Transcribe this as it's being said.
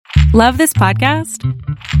Love this podcast?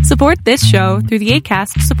 Support this show through the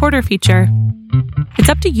Acast supporter feature. It's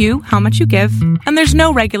up to you how much you give, and there's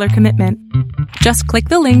no regular commitment. Just click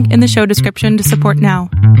the link in the show description to support now.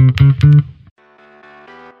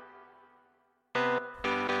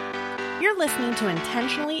 You're listening to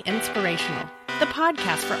Intentionally Inspirational, the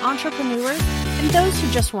podcast for entrepreneurs and those who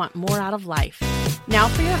just want more out of life. Now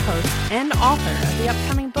for your host and author of the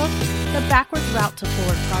upcoming book, The Backward Route to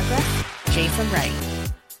Forward Progress, Jason Wright.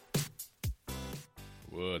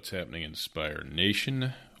 What's happening, Inspire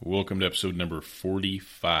Nation? Welcome to episode number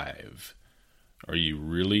 45. Are you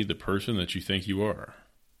really the person that you think you are?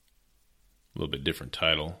 A little bit different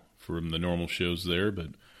title from the normal shows there, but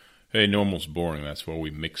hey, normal's boring. That's why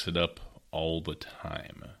we mix it up all the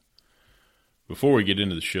time. Before we get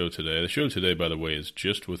into the show today, by the way, is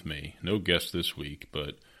just with me. No guests this week,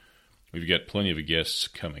 but we've got plenty of guests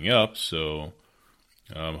coming up, so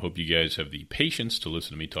I hope you guys have the patience to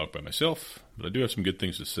listen to me talk by myself, but I do have some good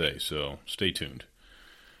things to say, so stay tuned.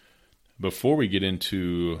 Before we get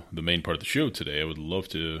into the main part of the show today, I would love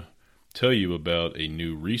to tell you about a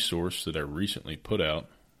new resource that I recently put out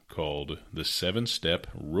called the 7-Step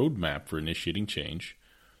Roadmap for Initiating Change.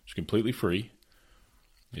 It's completely free.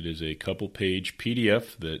 It is a couple-page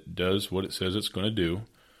PDF that does what it says it's going to do.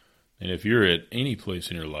 And if you're at any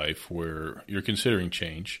place in your life where you're considering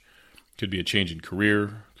change, could be a change in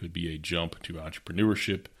career, could be a jump to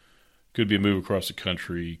entrepreneurship, could be a move across the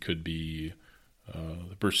country, could be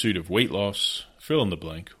the pursuit of weight loss, fill in the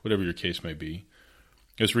blank, whatever your case may be.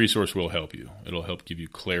 This resource will help you. It'll help give you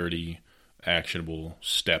clarity, actionable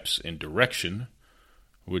steps, and direction,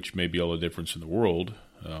 which may be all the difference in the world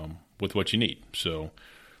with what you need. So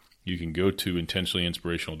you can go to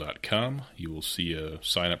intentionallyinspirational.com. You will see a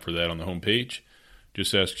sign up for that on the homepage.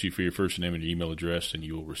 Just asks you for your first name and your email address, and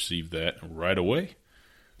you will receive that right away.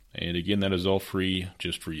 And again, that is all free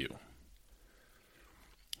just for you.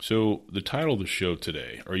 So the title of the show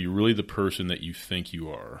today, Are You Really the Person That You Think You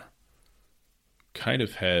Are?, kind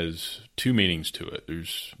of has two meanings to it.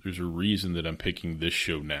 There's a reason that I'm picking this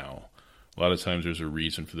show now. A lot of times there's a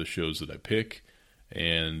reason for the shows that I pick,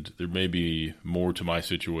 and there may be more to my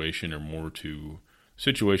situation or more to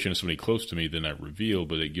situation of somebody close to me than I reveal,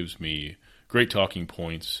 but it gives me great talking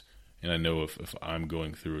points, and I know if I'm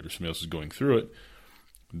going through it or somebody else is going through it,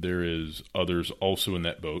 there is others also in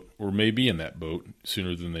that boat, or may be in that boat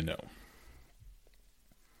sooner than they know.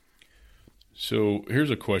 So here's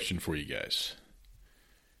a question for you guys.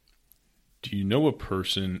 Do you know a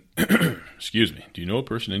person, do you know a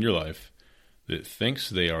person in your life that thinks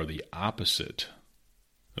they are the opposite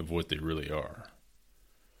of what they really are?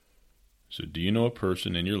 So do you know a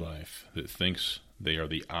person in your life that thinks they are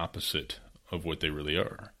the opposite of what they really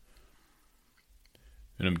are?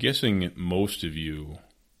 And I'm guessing most of you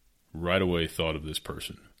right away thought of this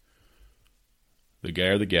person. The guy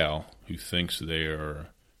or the gal who thinks they are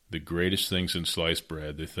the greatest thing since sliced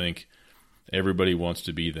bread. They think everybody wants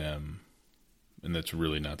to be them, and that's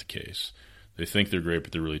really not the case. They think they're great,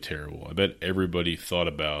 but they're really terrible. I bet everybody thought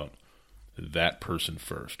about that person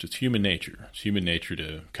first. It's human nature. It's human nature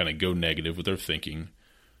to kind of go negative with our thinking.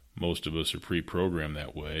 Most of us are pre-programmed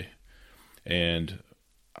that way. And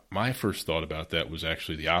my first thought about that was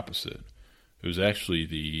actually the opposite. It was actually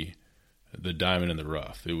the diamond in the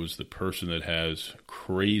rough. It was the person that has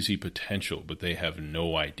crazy potential, but they have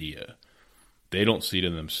no idea. They don't see it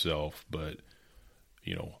in themselves, but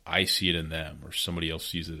I see it in them, or somebody else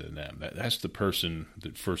sees it in them. That's the person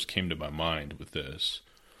that first came to my mind with this.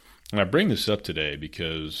 And I bring this up today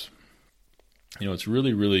because, it's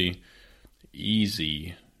really, really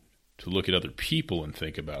easy to look at other people and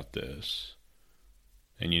think about this.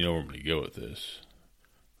 And you know where I'm going to go with this.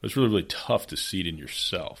 But it's really, really tough to see it in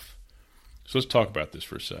yourself. So let's talk about this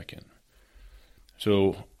for a second.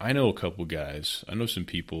 So I know a couple guys. I know some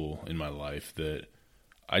people in my life that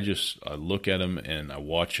I look at them and I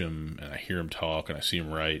watch them and I hear them talk and I see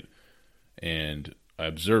them write and I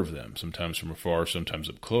observe them, sometimes from afar, sometimes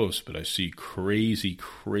up close, but I see crazy,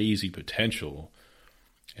 crazy potential,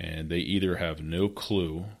 and they either have no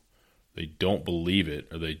clue, they don't believe it,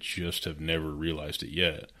 or they just have never realized it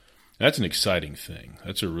yet. That's an exciting thing.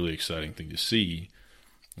 That's a really exciting thing to see.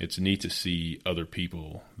 It's neat to see other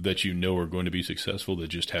people that you know are going to be successful that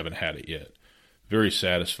just haven't had it yet. Very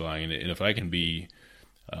satisfying, and if I can be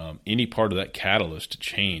any part of that catalyst to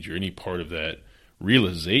change, or any part of that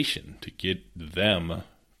realization to get them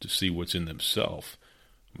to see what's in themselves,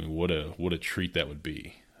 I mean, what a treat that would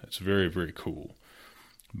be. That's very, very cool.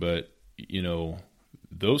 But,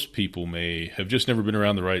 those people may have just never been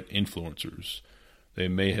around the right influencers. They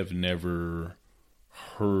may have never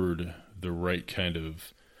heard the right kind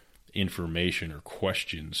of information or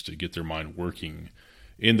questions to get their mind working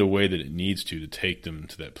in the way that it needs to take them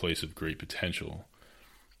to that place of great potential.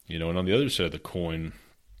 And on the other side of the coin,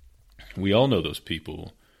 we all know those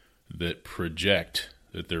people that project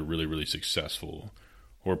that they're really, really successful,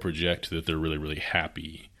 or project that they're really, really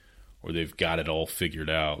happy, or they've got it all figured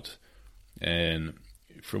out. And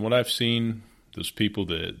from what I've seen, those people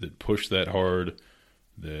that push that hard,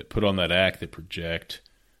 that put on that act, that project,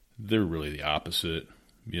 they're really the opposite.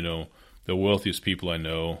 The wealthiest people I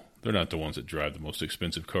know, they're not the ones that drive the most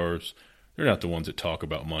expensive cars. They're not the ones that talk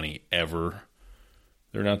about money ever.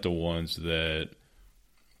 They're not the ones that,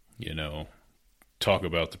 talk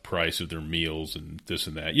about the price of their meals and this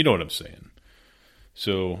and that. You know what I'm saying?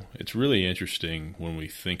 So it's really interesting when we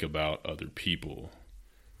think about other people.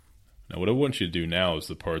 Now, what I want you to do now is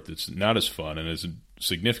the part that's not as fun and is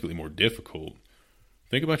significantly more difficult.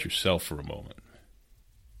 Think about yourself for a moment.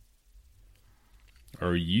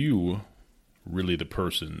 Are you really the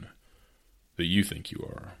person that you think you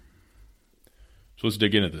are? So let's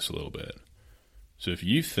dig into this a little bit. So if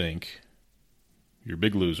you think you're a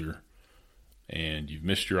big loser and you've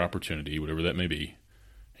missed your opportunity, whatever that may be,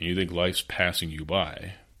 and you think life's passing you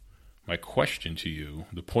by, my question to you,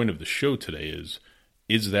 the point of the show today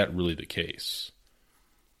is that really the case?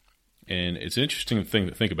 And it's an interesting thing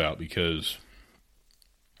to think about because,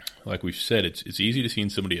 like we've said, it's easy to see in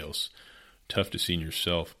somebody else, tough to see in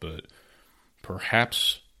yourself, but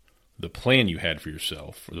perhaps the plan you had for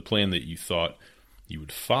yourself, or the plan that you thought you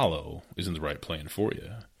would follow, isn't the right plan for you.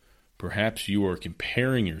 Perhaps you are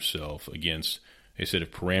comparing yourself against a set of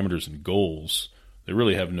parameters and goals that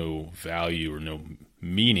really have no value or no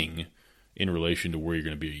meaning in relation to where you're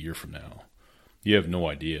going to be a year from now. You have no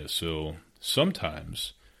idea. So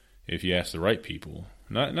sometimes, if you ask the right people,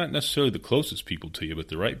 not necessarily the closest people to you, but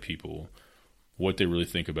the right people, what they really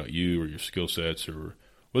think about you or your skill sets, or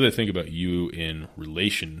what they think about you in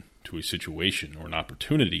relation to a situation or an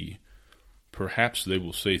opportunity, perhaps they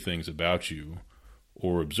will say things about you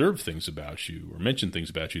or observe things about you or mention things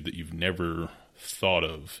about you that you've never thought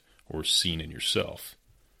of or seen in yourself.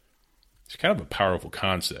 It's kind of a powerful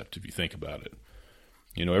concept if you think about it.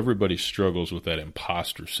 Everybody struggles with that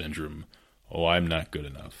imposter syndrome. Oh, I'm not good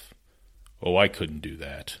enough. Oh, I couldn't do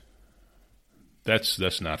that.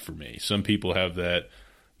 That's not for me. Some people have that.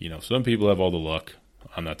 Some people have all the luck.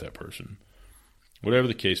 I'm not that person. Whatever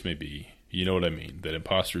the case may be, you know what I mean. That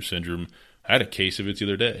imposter syndrome. I had a case of it the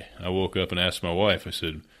other day. I woke up and asked my wife, I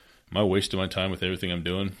said, am I wasting my time with everything I'm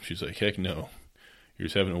doing? She's like, heck no. You're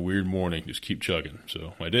just having a weird morning. Just keep chugging.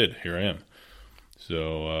 So I did. Here I am.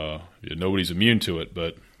 So nobody's immune to it,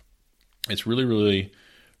 but it's really, really,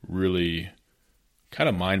 really kind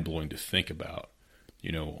of mind-blowing to think about.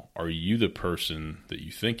 Are you the person that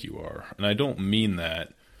you think you are? And I don't mean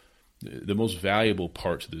that. The most valuable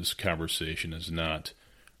part to this conversation is not,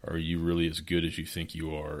 are you really as good as you think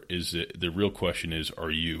you are? The real question is,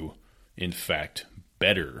 are you, in fact,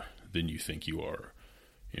 better than you think you are?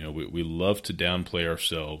 We love to downplay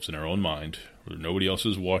ourselves in our own mind, where nobody else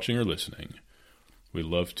is watching or listening. We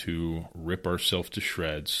love to rip ourselves to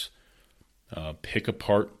shreds, pick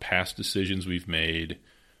apart past decisions we've made,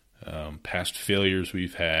 past failures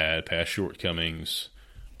we've had, past shortcomings,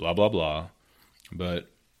 blah, blah, blah. But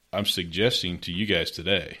I'm suggesting to you guys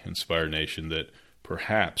today, Inspire Nation, that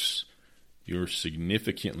perhaps you're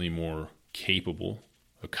significantly more capable,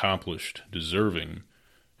 accomplished, deserving,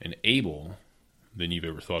 and able than you've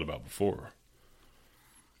ever thought about before.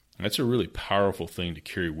 And that's a really powerful thing to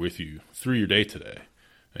carry with you through your day today.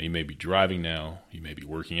 Now, you may be driving now. You may be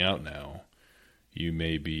working out now. You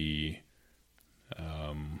may be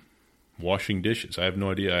washing dishes. I have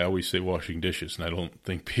no idea. I always say washing dishes, and I don't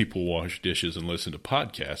think people wash dishes and listen to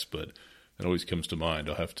podcasts, but it always comes to mind.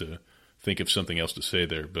 I'll have to think of something else to say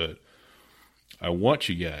there. But I want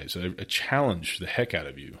you guys, I challenge the heck out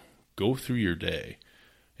of you. Go through your day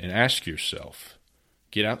and ask yourself,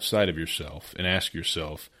 get outside of yourself and ask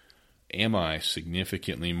yourself, am I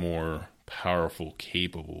significantly more powerful,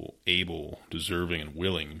 capable, able, deserving, and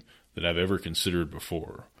willing than I've ever considered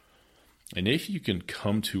before? And if you can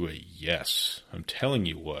come to a yes, I'm telling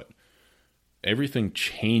you what, everything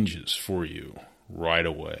changes for you right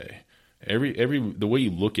away. The way you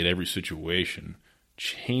look at every situation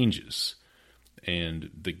changes, and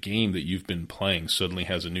the game that you've been playing suddenly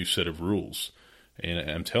has a new set of rules. And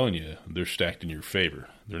I'm telling you, they're stacked in your favor.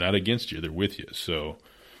 They're not against you; they're with you. So,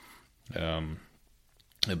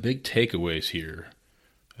 the big takeaways here: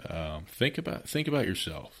 think about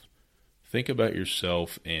yourself. Think about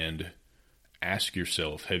yourself and ask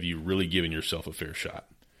yourself, have you really given yourself a fair shot?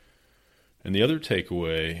 And the other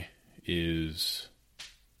takeaway is,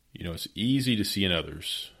 it's easy to see in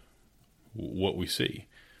others what we see.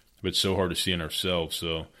 But it's so hard to see in ourselves.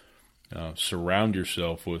 So surround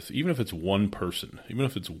yourself with, even if it's one person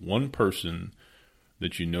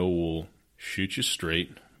that you know will shoot you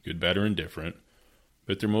straight, good, bad, or indifferent,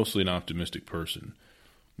 but they're mostly an optimistic person.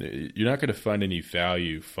 You're not going to find any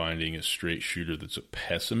value finding a straight shooter that's a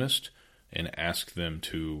pessimist and ask them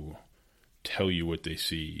to tell you what they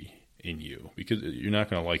see in you, because you're not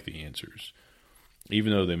going to like the answers.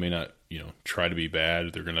 Even though they may not, try to be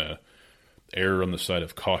bad, they're going to err on the side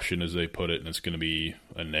of caution, as they put it, and it's going to be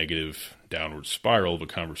a negative downward spiral of a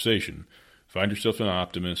conversation. Find yourself an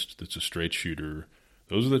optimist that's a straight shooter.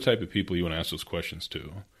 Those are the type of people you want to ask those questions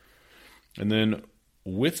to. And then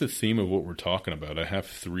with the theme of what we're talking about, I have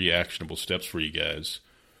 3 actionable steps for you guys.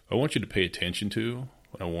 I want you to pay attention to,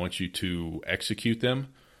 I want you to execute them,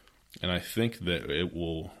 and I think that it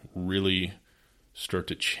will really start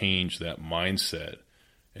to change that mindset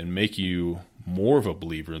and make you more of a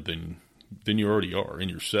believer than you already are in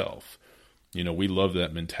yourself. We love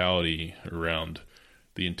that mentality around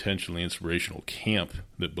the intentionally inspirational camp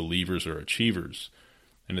that believers are achievers.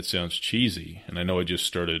 And it sounds cheesy. And I know I just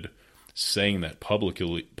started saying that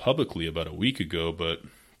publicly about a week ago, but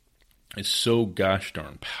it's so gosh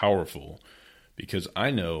darn powerful, because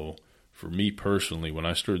I know for me personally, when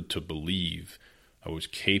I started to believe I was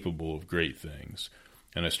capable of great things,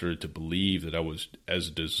 and I started to believe that I was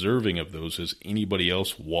as deserving of those as anybody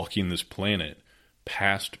else walking this planet,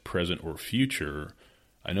 past, present, or future,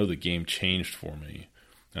 I know the game changed for me.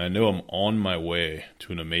 And I know I'm on my way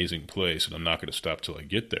to an amazing place, and I'm not going to stop till I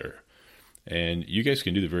get there. And you guys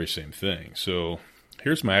can do the very same thing. So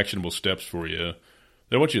here's my actionable steps for you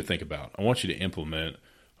that I want you to think about. I want you to implement.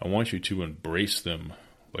 I want you to embrace them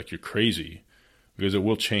like you're crazy, because it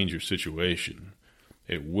will change your situation.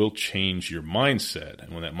 It will change your mindset.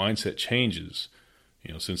 And when that mindset changes,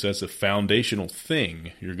 since that's a foundational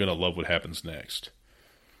thing, you're going to love what happens next.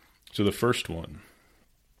 So the first one,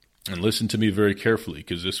 and listen to me very carefully,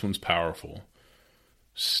 because this one's powerful.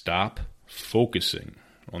 Stop focusing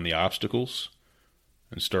on the obstacles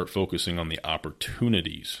and start focusing on the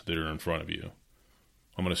opportunities that are in front of you.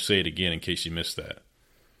 I'm going to say it again in case you missed that.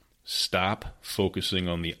 Stop focusing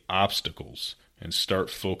on the obstacles and start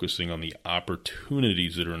focusing on the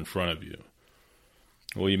opportunities that are in front of you.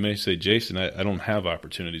 Well, you may say, Jason, I don't have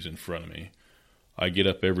opportunities in front of me. I get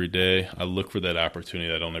up every day, I look for that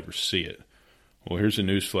opportunity, I don't ever see it. Well, here's a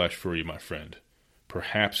news flash for you, my friend.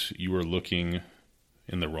 Perhaps you are looking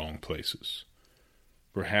in the wrong places.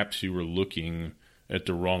 Perhaps you are looking at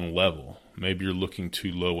the wrong level. Maybe you're looking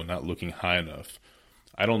too low and not looking high enough.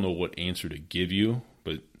 I don't know what answer to give you,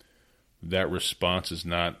 but that response it's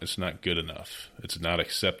not good enough. It's not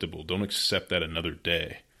acceptable. Don't accept that another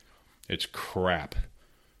day. It's crap.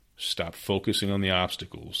 Stop focusing on the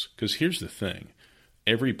obstacles. Because here's the thing.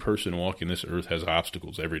 Every person walking this earth has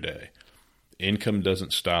obstacles every day. Income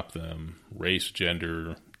doesn't stop them. Race,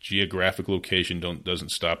 gender, geographic location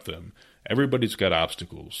doesn't stop them. Everybody's got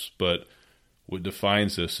obstacles. But what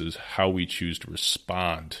defines this is how we choose to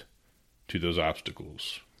respond to those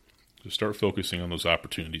obstacles. So start focusing on those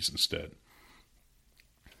opportunities instead.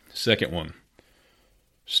 Second one,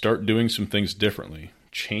 start doing some things differently.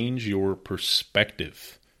 Change your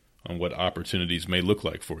perspective on what opportunities may look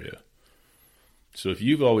like for you. So if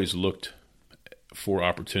you've always looked for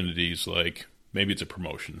opportunities like maybe it's a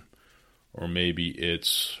promotion, or maybe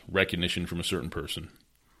it's recognition from a certain person,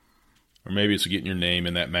 or maybe it's getting your name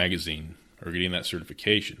in that magazine or getting that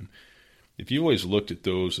certification. If you always looked at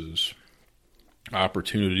those as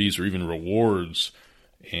opportunities or even rewards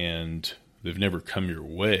and they've never come your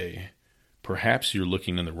way, perhaps you're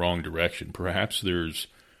looking in the wrong direction. Perhaps there's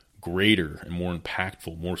greater and more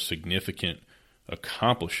impactful, more significant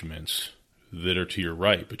accomplishments that are to your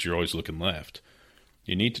right, but you're always looking left.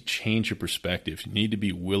 You need to change your perspective. You need to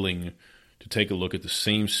be willing to take a look at the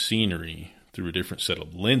same scenery through a different set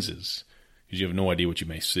of lenses, because you have no idea what you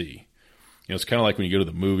may see. It's kind of like when you go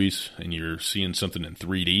to the movies and you're seeing something in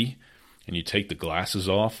 3D, and you take the glasses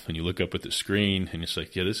off and you look up at the screen and it's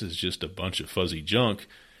like, yeah, this is just a bunch of fuzzy junk.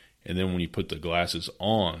 And then when you put the glasses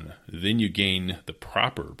on, then you gain the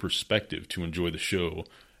proper perspective to enjoy the show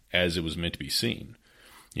as it was meant to be seen.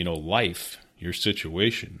 Life, your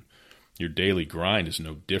situation, your daily grind is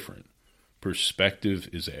no different. Perspective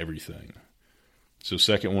is everything. So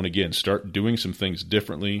second one, again, start doing some things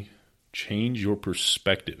differently. Change your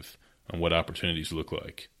perspective on what opportunities look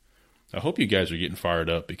like. I hope you guys are getting fired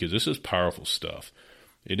up, because this is powerful stuff.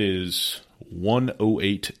 It is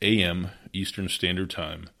 1:08 a.m. Eastern Standard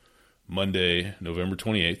Time, Monday, November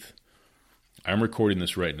 28th. I'm recording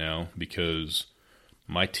this right now because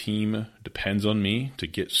my team depends on me to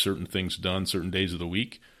get certain things done certain days of the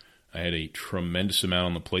week. I had a tremendous amount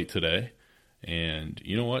on the plate today. And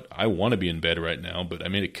you know what? I want to be in bed right now, but I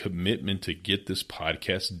made a commitment to get this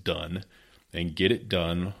podcast done and get it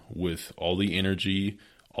done with all the energy,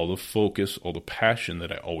 all the focus, all the passion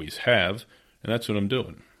that I always have. And that's what I'm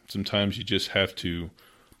doing. Sometimes you just have to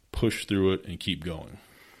push through it and keep going.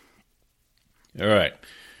 All right.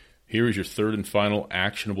 Here is your third and final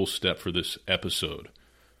actionable step for this episode.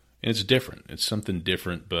 And it's different. It's something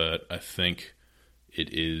different, but I think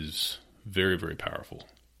it is very, very powerful.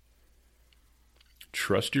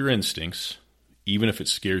 Trust your instincts, even if it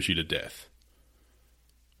scares you to death.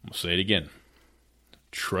 I'll say it again.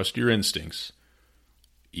 Trust your instincts,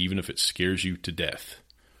 even if it scares you to death.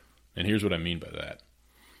 And here's what I mean by that.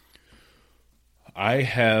 I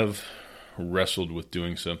have wrestled with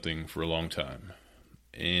doing something for a long time.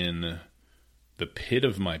 In the pit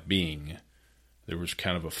of my being, there was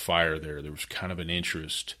kind of a fire there. There was kind of an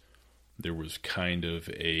interest. There was kind of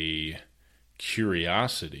a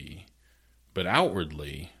curiosity. But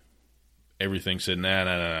outwardly, everything said,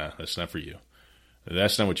 nah, that's not for you.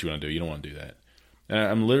 That's not what you want to do. You don't want to do that. And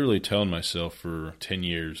I'm literally telling myself for 10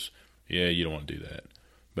 years, yeah, you don't want to do that.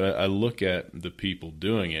 But I look at the people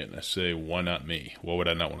doing it and I say, why not me? Why would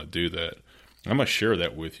I not want to do that? I'm going to share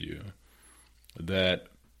that with you. That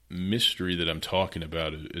mystery that I'm talking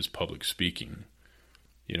about is public speaking.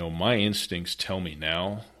 You know, my instincts tell me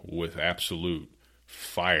now with absolute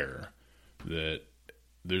fire that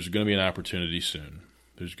there's going to be an opportunity soon.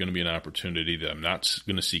 There's going to be an opportunity that I'm not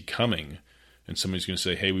going to see coming. And somebody's going to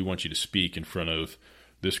say, hey, we want you to speak in front of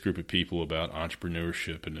this group of people about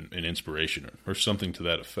entrepreneurship and inspiration or something to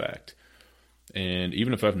that effect. And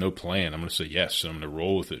even if I have no plan, I'm going to say yes, and I'm going to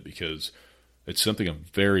roll with it because it's something I'm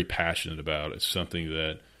very passionate about. It's something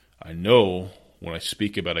that I know when I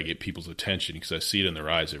speak about, I get people's attention because I see it in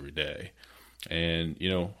their eyes every day. And,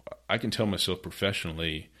 you know, I can tell myself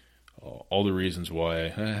professionally all the reasons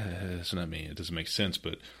why it's not me. It doesn't make sense,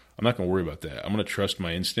 but I'm not going to worry about that. I'm going to trust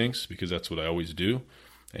my instincts because that's what I always do.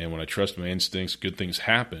 And when I trust my instincts, good things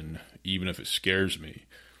happen, even if it scares me.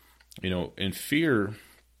 You know, and fear,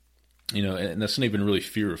 you know, and that's not even really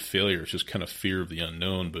fear of failure. It's just kind of fear of the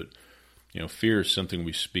unknown. But, you know, fear is something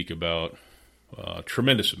we speak about a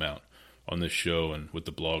tremendous amount on this show and with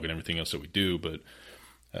the blog and everything else that we do. But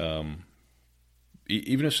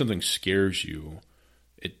even if something scares you,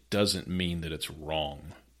 it doesn't mean that it's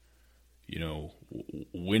wrong. You know,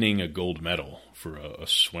 winning a gold medal for a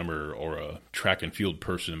swimmer or a track and field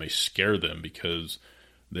person may scare them because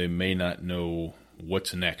they may not know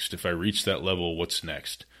what's next. If I reach that level, what's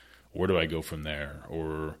next? Where do I go from there?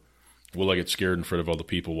 Or will I get scared in front of all the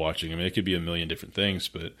people watching? I mean, it could be a million different things,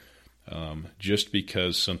 but just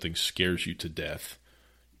because something scares you to death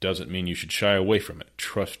doesn't mean you should shy away from it.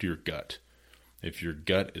 Trust your gut. If your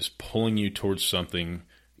gut is pulling you towards something,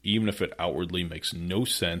 even if it outwardly makes no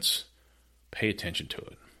sense, pay attention to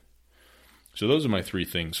it. So those are my 3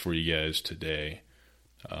 things for you guys today.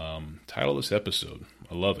 Title this episode,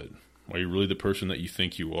 I love it. Are you really the person that you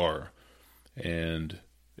think you are? And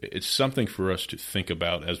it's something for us to think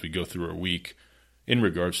about as we go through our week in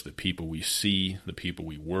regards to the people we see, the people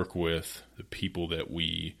we work with, the people that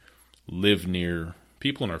we live near,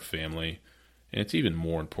 people in our family. And it's even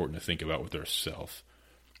more important to think about with ourselves.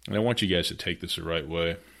 And I want you guys to take this the right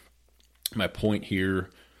way. My point here,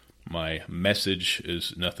 my message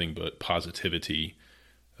is nothing but positivity.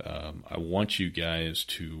 I want you guys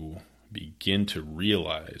to begin to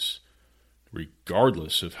realize,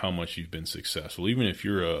 regardless of how much you've been successful, even if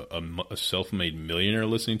you're a self-made millionaire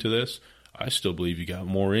listening to this, I still believe you got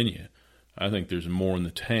more in you. I think there's more in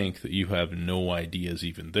the tank that you have no idea is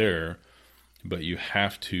even there, but you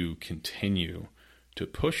have to continue to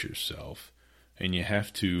push yourself, and you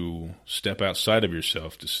have to step outside of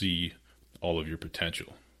yourself to see all of your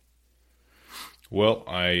potential. Well,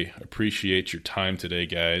 I appreciate your time today,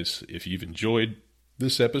 guys. If you've enjoyed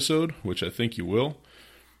this episode, which I think you will,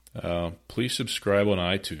 please subscribe on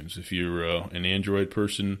iTunes. If you're an Android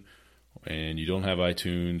person and you don't have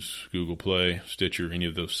iTunes, Google Play, Stitcher, any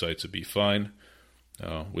of those sites would be fine.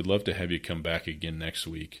 We'd love to have you come back again next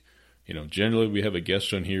week. You know, generally we have a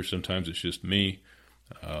guest on here. Sometimes it's just me.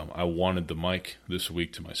 I wanted the mic this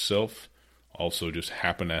week to myself. Also just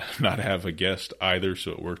happened to not have a guest either,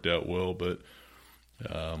 so it worked out well. But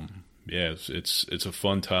yeah, it's a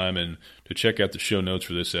fun time. And to check out the show notes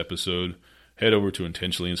for this episode, head over to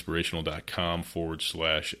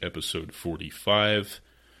intentionallyinspirational.com/episode 45.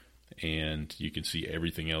 And you can see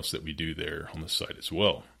everything else that we do there on the site as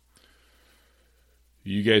well.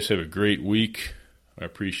 You guys have a great week. I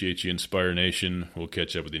appreciate you, Inspire Nation. We'll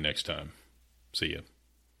catch up with you next time. See ya.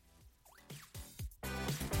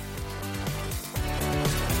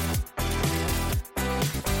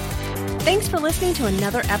 Thanks for listening to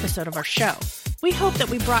another episode of our show. We hope that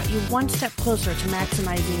we brought you one step closer to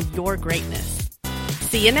maximizing your greatness.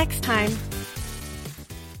 See you next time.